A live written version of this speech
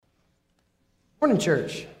Morning,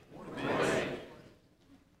 church.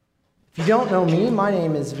 If you don't know me, my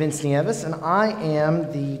name is Vince Nieves, and I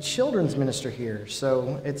am the children's minister here.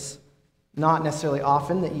 So it's not necessarily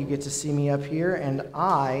often that you get to see me up here, and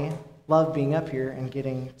I love being up here and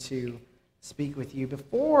getting to speak with you.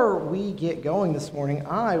 Before we get going this morning,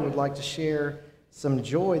 I would like to share some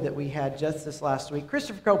joy that we had just this last week.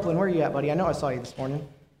 Christopher Copeland, where are you at, buddy? I know I saw you this morning.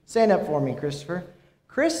 Stand up for me, Christopher.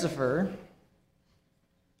 Christopher,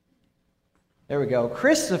 there we go.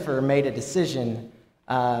 Christopher made a decision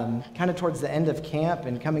kind of towards the end of camp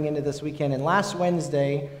and coming into this weekend. And last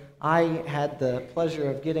Wednesday, I had the pleasure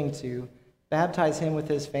of getting to baptize him with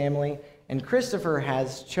his family. And Christopher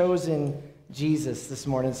has chosen Jesus this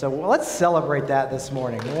morning. So let's celebrate that this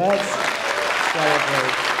morning. Let's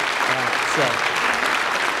celebrate that.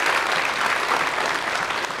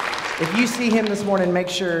 So if you see him this morning, make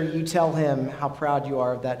sure you tell him how proud you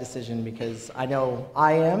are of that decision, because I know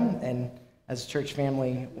I am, and as a church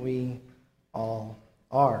family, we all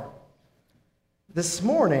are. This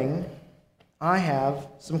morning, I have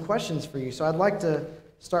some questions for you. So I'd like to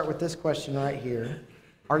start with this question right here.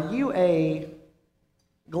 Are you a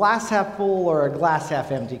glass half full or a glass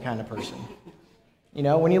half empty kind of person? You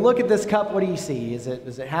know, when you look at this cup, what do you see? Is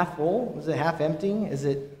it half full? Is it half empty? Is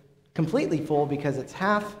it completely full because it's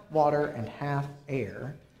half water and half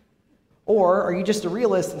air? Or are you just a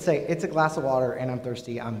realist and say, it's a glass of water and I'm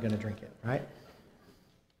thirsty, I'm going to drink it, right?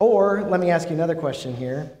 Or let me ask you another question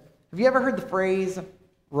here. Have you ever heard the phrase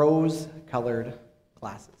rose-colored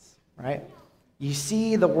glasses, right? You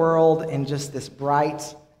see the world in just this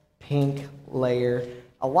bright pink layer.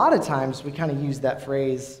 A lot of times we kind of use that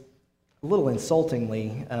phrase a little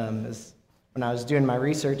insultingly as when I was doing my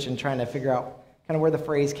research and trying to figure out kind of where the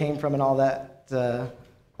phrase came from and all that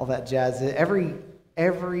jazz.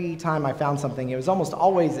 Every time I found something, it was almost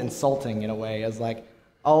always insulting in a way. It was like,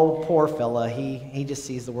 oh, poor fella, he just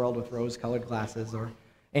sees the world with rose-colored glasses. Or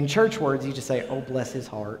in church words, you just say, oh, bless his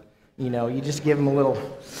heart. You know, you just give him a little.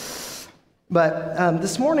 But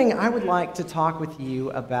this morning, I would like to talk with you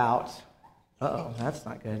about, that's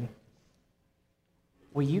not good.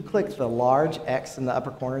 Will you click the large X in the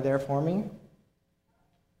upper corner there for me?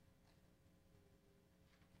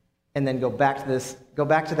 And then go back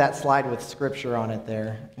to that slide with scripture on it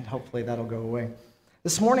there, and hopefully that'll go away.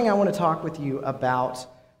 This morning I want to talk with you about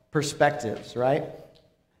perspectives, right?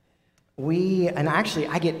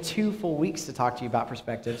 I get 2 full weeks to talk to you about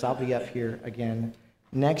perspectives. I'll be up here again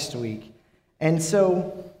next week. And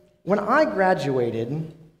so when I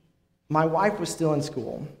graduated, my wife was still in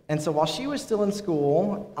school. And so while she was still in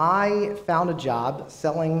school, I found a job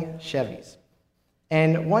selling Chevys.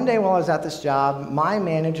 And one day while I was at this job, my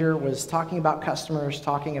manager was talking about customers,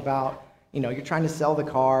 talking about, you're trying to sell the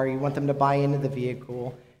car, you want them to buy into the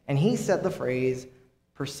vehicle. And he said the phrase,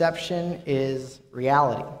 perception is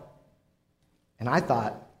reality. And I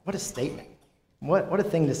thought, what a statement. What a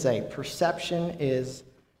thing to say. Perception is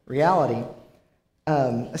reality.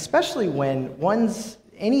 Especially when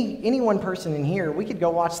any one person in here, we could go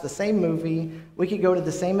watch the same movie, we could go to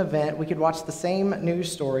the same event, we could watch the same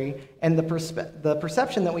news story, and the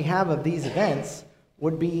perception that we have of these events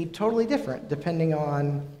would be totally different depending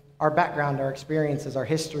on our background, our experiences, our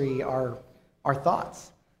history, our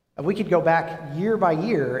thoughts. We could go back year by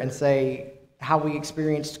year and say how we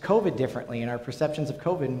experienced COVID differently and our perceptions of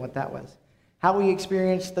COVID and what that was. How we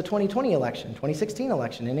experienced the 2020 election, 2016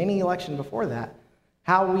 election, and any election before that.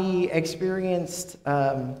 How we experienced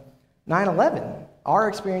 9/11. Our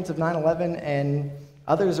experience of 9/11 and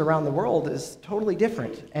others around the world is totally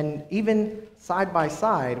different. And even side by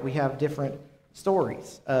side, we have different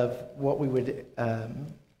stories of what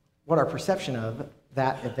our perception of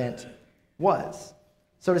that event was.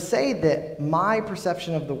 So to say that my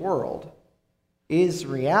perception of the world is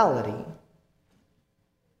reality,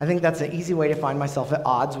 I think that's an easy way to find myself at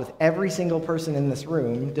odds with every single person in this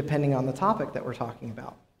room, depending on the topic that we're talking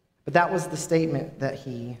about. But that was the statement that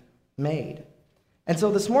he made. And so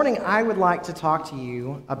this morning, I would like to talk to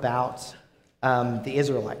you about the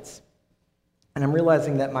Israelites. And I'm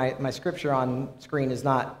realizing that my scripture on screen is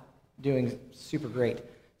not doing super great.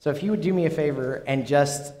 So if you would do me a favor and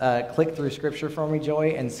just click through scripture for me,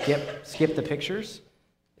 Joy, and skip the pictures.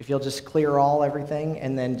 If you'll just clear everything,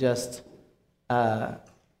 and then just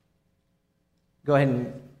go ahead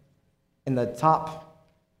and in the top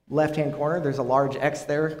left-hand corner, there's a large X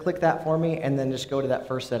there. Click that for me, and then just go to that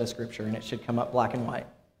first set of scripture, and it should come up black and white.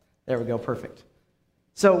 There we go, perfect.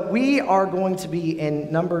 So we are going to be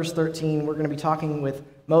in Numbers 13. We're going to be talking with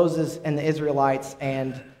Moses and the Israelites,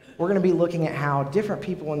 and we're going to be looking at how different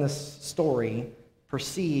people in this story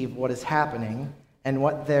perceive what is happening and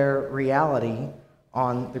what their reality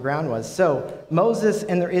on the ground was. So Moses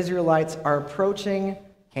and the Israelites are approaching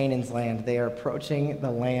Canaan's land. They are approaching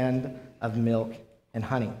the land of milk and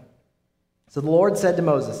honey. So the Lord said to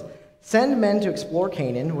Moses, "Send men to explore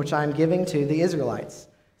Canaan, which I am giving to the Israelites.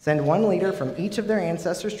 Send one leader from each of their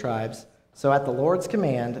ancestors' tribes." So at the Lord's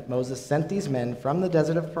command, Moses sent these men from the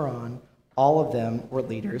desert of Paran. All of them were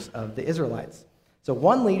leaders of the Israelites. So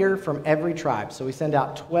one leader from every tribe. So we send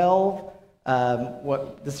out 12,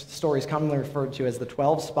 what this story is commonly referred to as the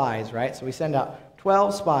 12 spies, right? So we send out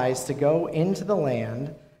 12 spies to go into the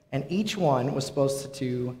land, and each one was supposed to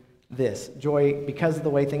do this. Joy, because of the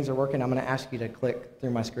way things are working, I'm going to ask you to click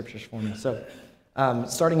through my scriptures for me. So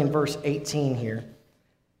starting in verse 18 here,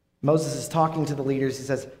 Moses is talking to the leaders. He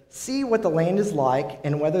says, "See what the land is like,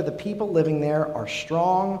 and whether the people living there are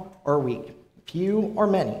strong or weak, few or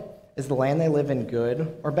many. Is the land they live in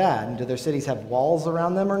good or bad? And do their cities have walls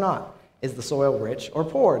around them or not? Is the soil rich or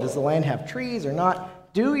poor? Does the land have trees or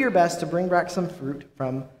not? Do your best to bring back some fruit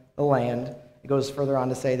from the land." It goes further on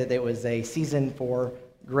to say that it was a season for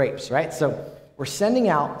grapes, right? So we're sending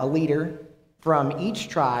out a leader from each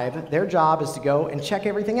tribe. Their job is to go and check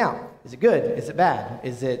everything out. Is it good? Is it bad?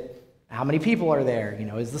 Is it, how many people are there?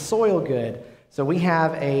 Is the soil good? So we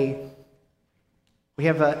have an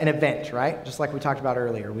event, right? Just like we talked about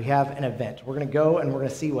earlier. We have an event. We're going to go and we're going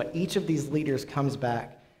to see what each of these leaders comes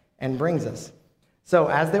back and brings us. So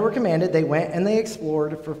as they were commanded, they went and they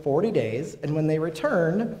explored for 40 days. And when they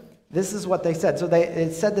returned, this is what they said. So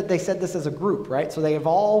it said that they said this as a group, right? So they have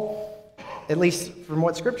all, at least from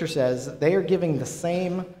what Scripture says, they are giving the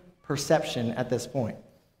same perception at this point.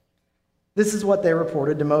 This is what they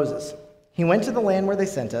reported to Moses. "He went to the land where they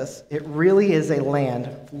sent us. It really is a land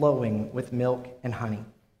flowing with milk and honey.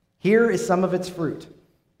 Here is some of its fruit.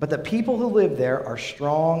 But the people who live there are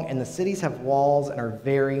strong, and the cities have walls and are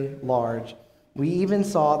very large. We even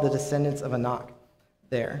saw the descendants of Anak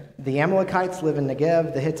there. The Amalekites live in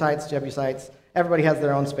Negev, the Hittites, Jebusites. Everybody has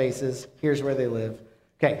their own spaces. Here's where they live."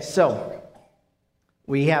 Okay, so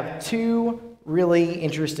we have two really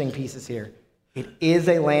interesting pieces here. It is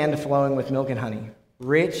a land flowing with milk and honey.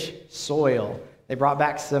 Rich soil. They brought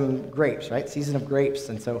back some grapes, right? Season of grapes.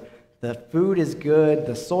 And so the food is good.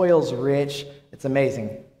 The soil's rich. It's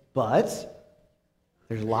amazing. But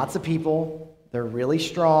there's lots of people. They're really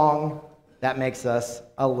strong. That makes us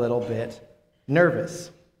a little bit nervous.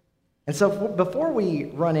 And so before we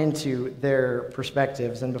run into their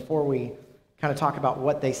perspectives and before we kind of talk about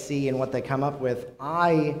what they see and what they come up with,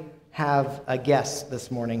 I have a guest this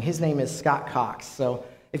morning. His name is Scott Cox. So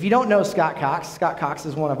if you don't know Scott Cox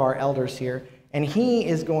is one of our elders here, and he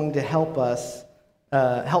is going to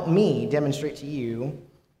help me demonstrate to you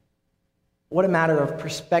what a matter of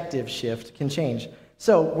perspective shift can change.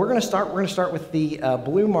 So we're going to start with the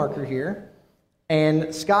blue marker here,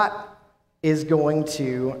 and Scott is going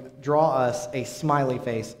to draw us a smiley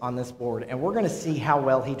face on this board, and we're going to see how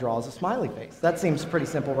well he draws a smiley face. That seems pretty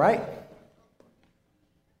simple, right?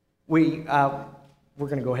 We're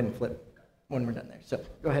going to go ahead and flip when we're done there. So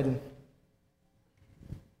go ahead and...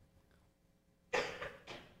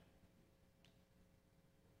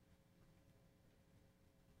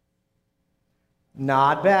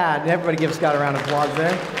 Not bad. Everybody give Scott a round of applause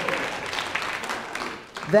there.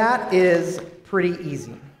 That is pretty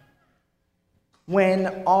easy.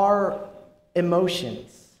 When our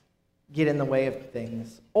emotions get in the way of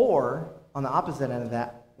things, or on the opposite end of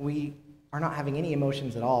that, we are not having any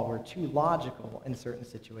emotions at all, we're too logical in certain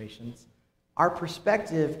situations, our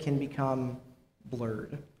perspective can become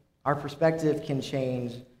blurred. Our perspective can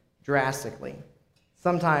change drastically.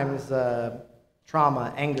 Sometimes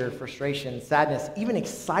trauma, anger, frustration, sadness, even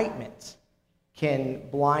excitement can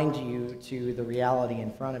blind you to the reality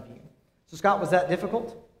in front of you. So Scott, was that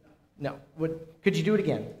difficult? No. Could you do it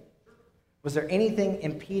again? Was there anything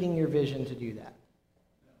impeding your vision to do that?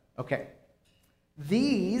 Okay.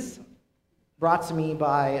 These, brought to me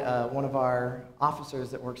by one of our officers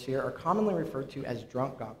that works here, are commonly referred to as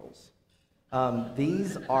drunk goggles.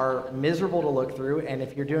 These are miserable to look through, and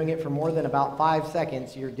if you're doing it for more than about 5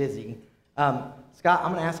 seconds, you're dizzy. Scott,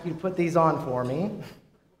 I'm going to ask you to put these on for me.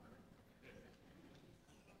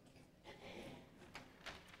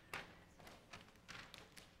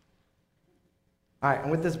 All right,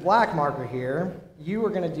 and with this black marker here, you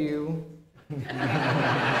are going to do...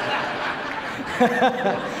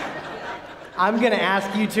 I'm going to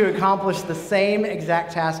ask you to accomplish the same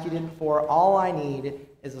exact task you did before. All I need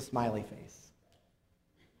is a smiley face.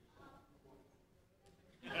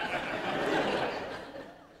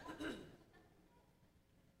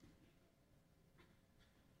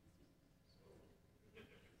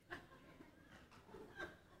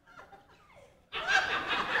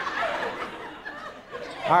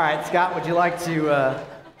 All right, Scott, would you like to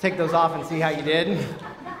take those off and see how you did?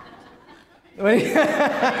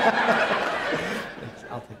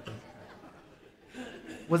 I'll take those.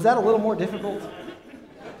 Was that a little more difficult?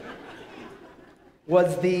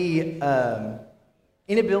 Was the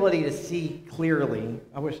inability to see clearly,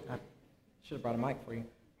 I wish I should have brought a mic for you,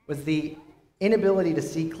 was the inability to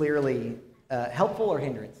see clearly helpful or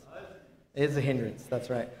hindrance? It is a hindrance, that's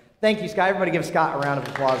right. Thank you, Scott. Everybody give Scott a round of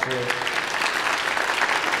applause here.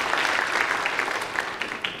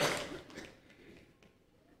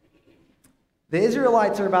 The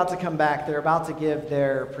Israelites are about to come back. They're about to give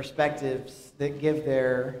their perspectives, that give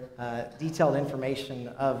their detailed information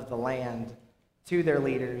of the land to their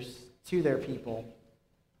leaders, to their people.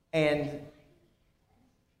 And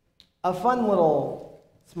a fun little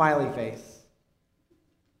smiley face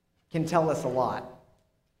can tell us a lot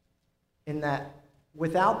in that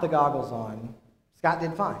without the goggles on, Scott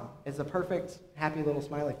did fine. It's a perfect, happy little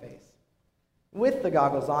smiley face. With the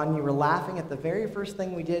goggles on, you were laughing at the very first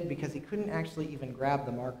thing we did because he couldn't actually even grab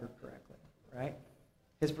the marker correctly, right?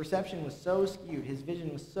 His perception was so skewed, his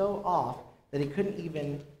vision was so off that he couldn't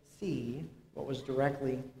even see what was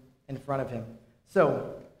directly in front of him.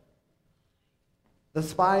 So, the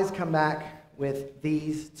spies come back with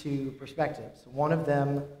these two perspectives. One of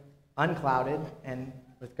them unclouded and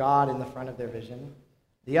with God in the front of their vision.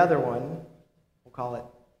 The other one, we'll call it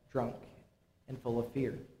drunk and full of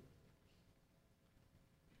fear.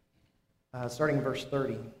 Starting in verse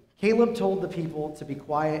 30. Caleb told the people to be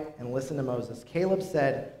quiet and listen to Moses. Caleb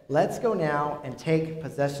said, "Let's go now and take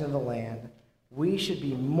possession of the land. We should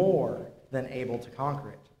be more than able to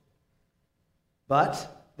conquer it."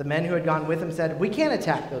 But the men who had gone with him said, "We can't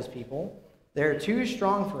attack those people. They're too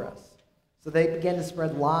strong for us." So they began to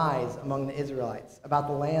spread lies among the Israelites about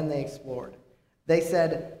the land they explored. They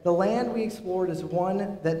said, "The land we explored is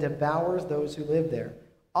one that devours those who live there.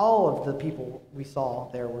 All of the people we saw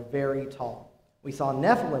there were very tall. We saw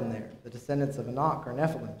Nephilim there, the descendants of Anak or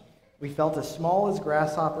Nephilim. We felt as small as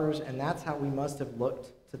grasshoppers, and that's how we must have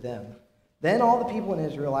looked to them." Then all the people in the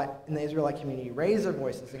Israelite community raised their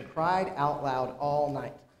voices and cried out loud all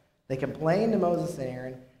night. They complained to Moses and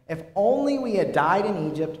Aaron, "If only we had died in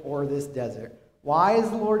Egypt or this desert. Why is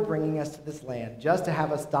the Lord bringing us to this land just to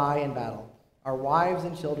have us die in battle? Our wives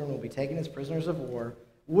and children will be taken as prisoners of war.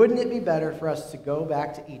 Wouldn't it be better for us to go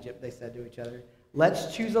back to Egypt?" They said to each other.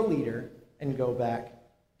 "Let's choose a leader and go back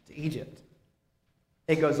to Egypt."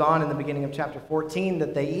 It goes on in the beginning of chapter 14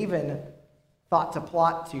 that they even thought to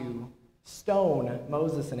plot to stone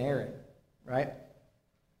Moses and Aaron, right?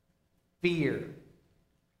 Fear,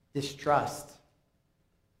 distrust.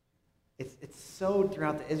 It's sowed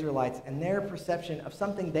throughout the Israelites, and their perception of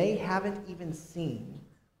something they haven't even seen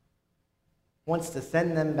wants to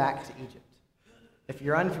send them back to Egypt. If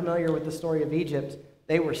you're unfamiliar with the story of Egypt,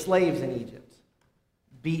 they were slaves in Egypt,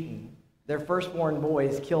 beaten, their firstborn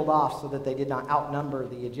boys killed off so that they did not outnumber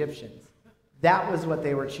the Egyptians. That was what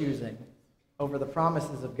they were choosing over the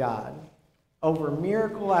promises of God. Over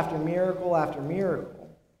miracle after miracle after miracle,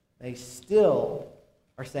 they still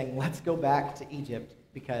are saying, "Let's go back to Egypt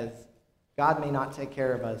because God may not take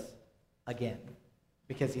care of us again,"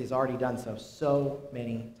 because he has already done so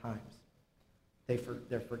many times.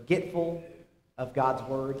 They're forgetful of God's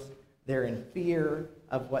words. They're in fear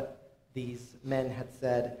of what these men had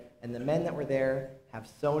said, and the men that were there have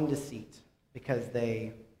sown deceit because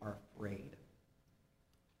they are afraid.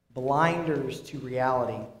 Blinders to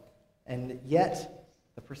reality, and yet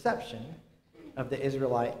the perception of the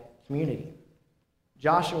Israelite community.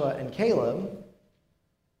 Joshua and Caleb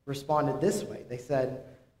responded this way. They said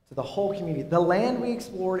to the whole community, "The land we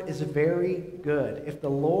explored is very good. If the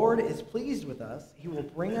Lord is pleased with us, he will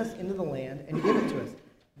bring us into the land and give it to us.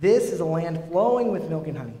 This is a land flowing with milk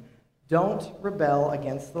and honey. Don't rebel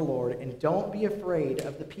against the Lord, and don't be afraid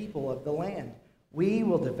of the people of the land. We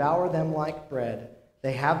will devour them like bread.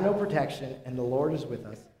 They have no protection, and the Lord is with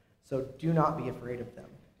us, so do not be afraid of them."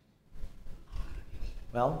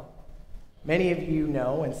 Well, many of you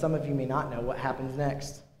know, and some of you may not know, what happens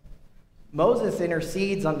next. Moses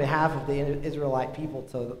intercedes on behalf of the Israelite people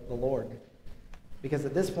to the Lord, because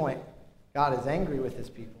at this point, God is angry with his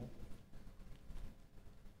people.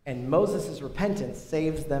 And Moses' repentance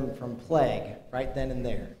saves them from plague right then and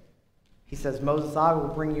there. He says, "Moses, I will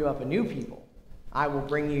bring you up a new people. I will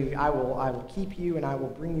keep you, and I will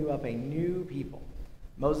bring you up a new people."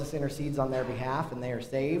 Moses intercedes on their behalf, and they are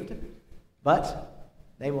saved, but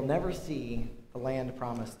they will never see the land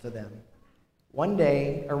promised to them. 1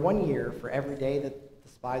 year for every day that the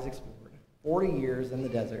spies explored, 40 years in the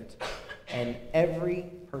desert, and every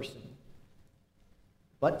person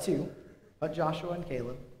but Joshua and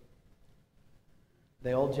Caleb,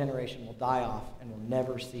 The old generation will die off and will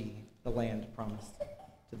never see the land promised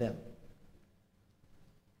to them.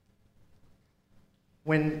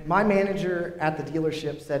 When my manager at the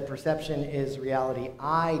dealership said perception is reality,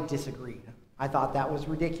 I disagreed. I thought that was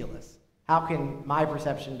ridiculous. How can my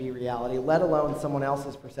perception be reality, let alone someone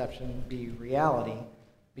else's perception be reality?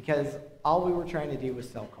 Because all we were trying to do was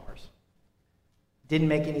sell cars. Didn't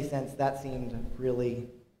make any sense. That seemed really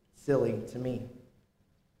silly to me.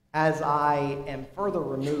 As I am further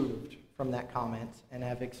removed from that comment and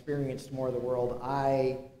have experienced more of the world,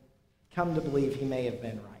 I come to believe he may have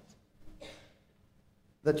been right.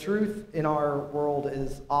 The truth in our world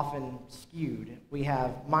is often skewed. We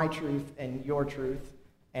have my truth and your truth,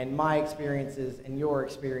 and my experiences and your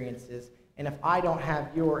experiences. And if I don't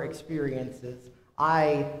have your experiences,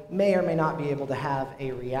 I may or may not be able to have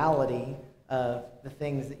a reality of the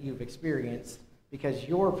things that you've experienced, because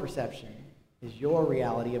your perception is your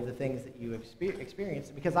reality of the things that you have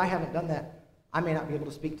experienced. Because I haven't done that, I may not be able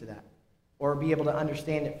to speak to that, or be able to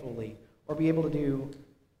understand it fully, or be able to do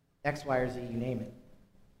X, Y, or Z, you name it.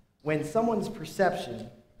 When someone's perception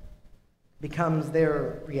becomes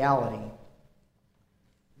their reality,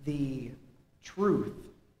 the truth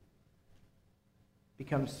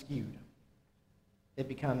becomes skewed. It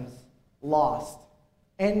becomes lost.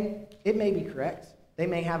 And it may be correct. They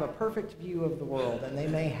may have a perfect view of the world, and they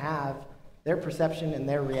may have their perception and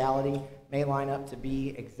their reality may line up to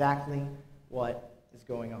be exactly what is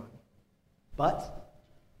going on. But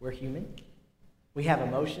we're human. We have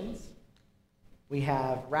emotions. We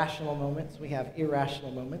have rational moments. We have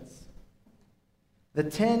irrational moments. The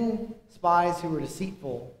 10 spies who were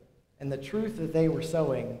deceitful and the truth that they were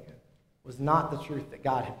sowing was not the truth that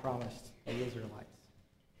God had promised the Israelites.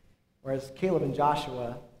 Whereas Caleb and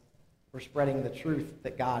Joshua were spreading the truth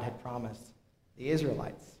that God had promised the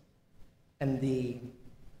Israelites. And the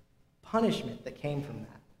punishment that came from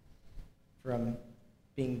that, from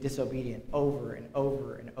being disobedient over and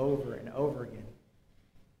over and over and over again,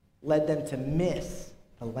 led them to miss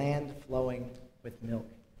the land flowing with milk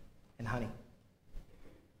and honey.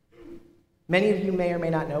 Many of you may or may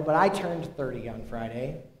not know, but I turned 30 on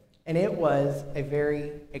Friday, and it was a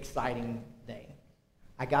very exciting day.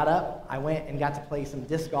 I got up, I went and got to play some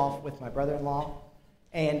disc golf with my brother-in-law,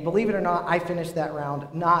 and believe it or not, I finished that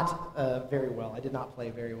round not very well. I did not play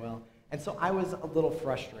very well, and so I was a little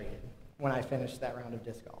frustrated when I finished that round of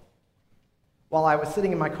disc golf. While I was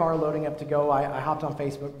sitting in my car loading up to go, I hopped on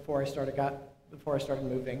Facebook before I started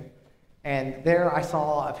moving, and there I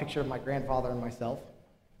saw a picture of my grandfather and myself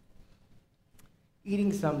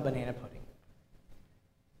eating some banana pudding.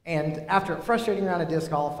 And after a frustrating round of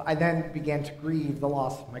disc golf, I then began to grieve the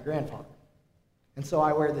loss of my grandfather. And so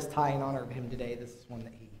I wear this tie in honor of him today. This is one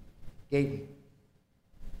that he gave me.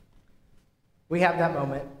 We have that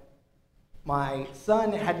moment. My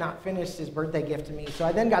son had not finished his birthday gift to me, so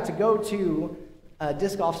I then got to go to a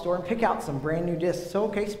disc golf store and pick out some brand new discs. So,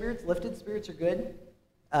 okay, spirits lifted, spirits are good.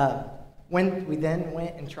 When we then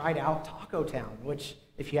went and tried out Taco Town, which,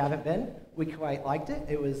 if you haven't been, we quite liked it.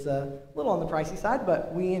 It was a little on the pricey side,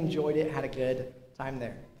 but we enjoyed it, had a good time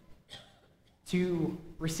there. To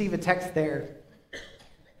receive a text there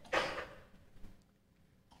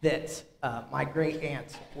that my great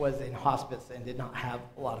aunt was in hospice and did not have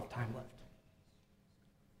a lot of time left.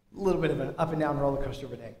 A little bit of an up and down roller coaster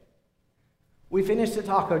of a day. We finished at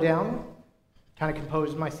Taco Town, kind of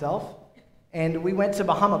composed myself, and we went to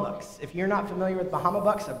Bahama Bucks. If you're not familiar with Bahama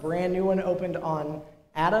Bucks, a brand new one opened on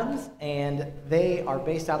Adams, and they are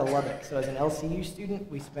based out of Lubbock. So as an LCU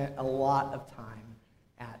student, we spent a lot of time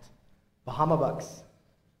at Bahama Bucks.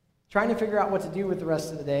 Trying to figure out what to do with the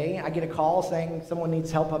rest of the day, I get a call saying someone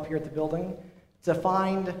needs help up here at the building to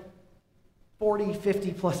find 40,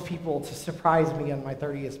 50 plus people to surprise me on my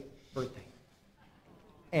 30th birthday.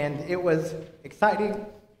 And it was exciting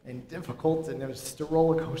and difficult, and it was just a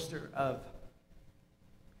roller coaster of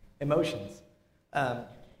emotions.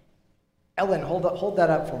 Ellen, hold that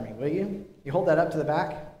up for me, will you? You hold that up to the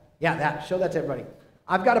back? Yeah, show that to everybody.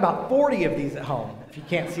 I've got about 40 of these at home, if you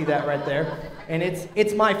can't see that right there. And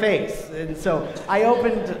it's my face. And so I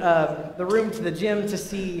opened the room to the gym to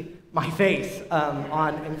see my face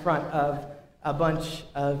in front of a bunch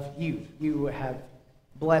of you. You have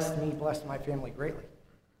blessed me, blessed my family greatly.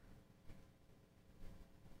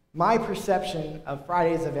 My perception of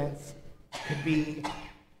Friday's events could be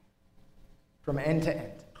from end to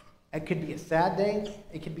end. It could be a sad day.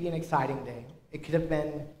 It could be an exciting day. It could have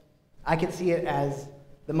been, I could see it as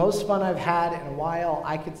the most fun I've had in a while.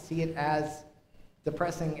 I could see it as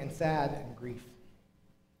depressing and sad and grief.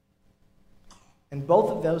 And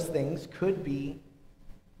both of those things could be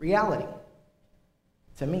reality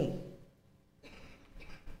to me.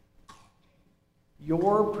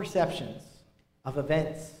 your perceptions of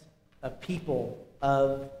events, of people,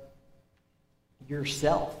 of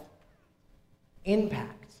yourself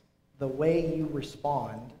impact the way you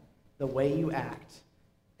respond, the way you act,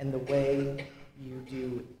 and the way you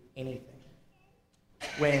do anything.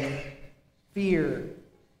 When fear,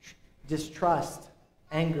 distrust,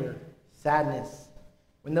 anger, sadness,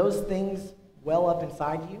 when those things well up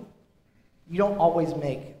inside you, you don't always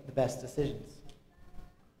make the best decisions.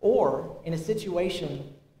 Or in a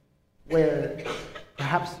situation where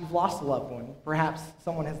perhaps you've lost a loved one, perhaps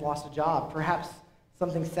someone has lost a job, perhaps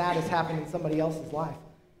something sad has happened in somebody else's life.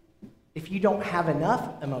 If you don't have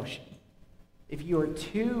enough emotion, if you are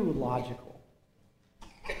too logical,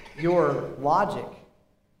 your logic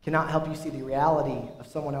cannot help you see the reality of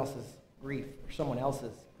someone else's grief or someone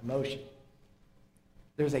else's emotion.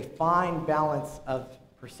 There's a fine balance of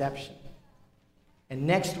perception. And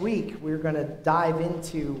next week, we're going to dive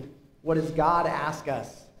into what does God ask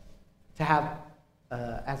us to have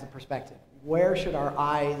as a perspective. Where should our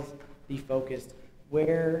eyes be focused?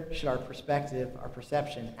 Where should our perspective, our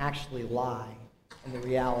perception, actually lie in the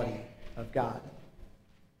reality of God?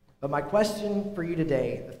 But my question for you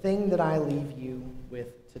today, the thing that I leave you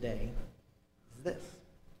with today, is this.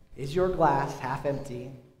 Is your glass half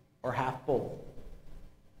empty or half full?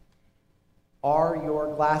 Are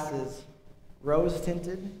your glasses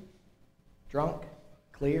rose-tinted, drunk,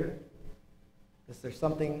 clear? Is there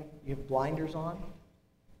something you have blinders on?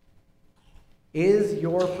 Is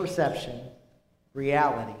your perception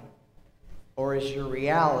reality, or is your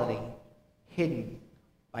reality hidden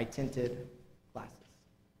by tinted glasses?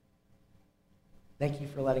 Thank you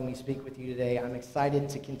for letting me speak with you today. I'm excited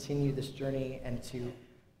to continue this journey and to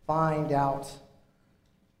find out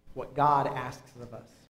what God asks of us